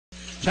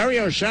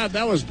Terrio shot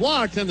that was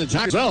blocked in the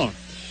Tiger zone.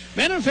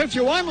 Minute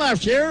 51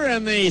 left here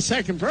in the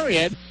second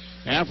period.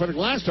 And for the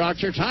Glasstalk,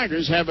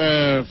 Tigers have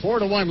a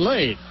 4-1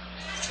 lead.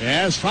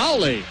 As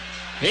Fowlie,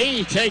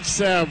 he takes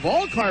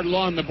Volkart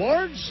on the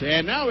boards,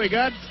 and now we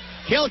got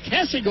Kale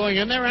Kessy going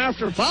in there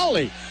after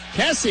Fowlie.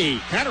 Kessy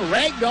kind of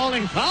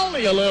ragdolling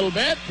Fowlie a little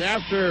bit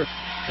after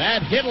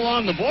that hit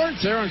along the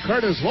boards there on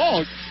Curtis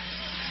Volk.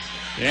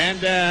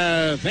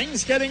 And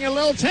things getting a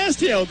little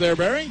testy out there,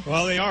 Barry.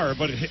 Well, they are,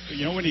 but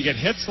when you get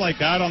hits like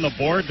that on the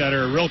board that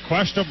are real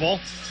questionable,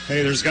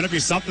 hey, there's going to be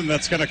something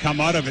that's going to come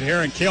out of it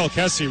here. And Kale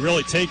Kessy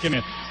really taking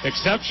an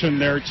exception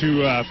there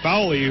to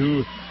Fowlie,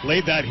 who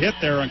laid that hit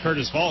there on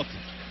Curtis Volk.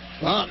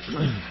 Well,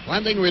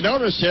 one thing we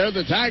noticed here,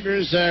 the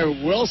Tigers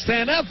will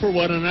stand up for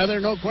one another,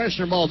 no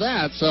question about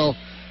that. So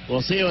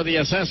we'll see what the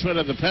assessment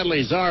of the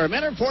penalties are. A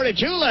minute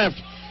 42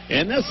 left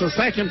in this, the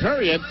second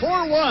period.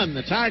 4-1,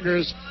 the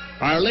Tigers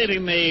are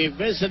leading the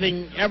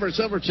visiting Everett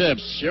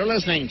Silvertips. You're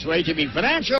listening to ATB Financial.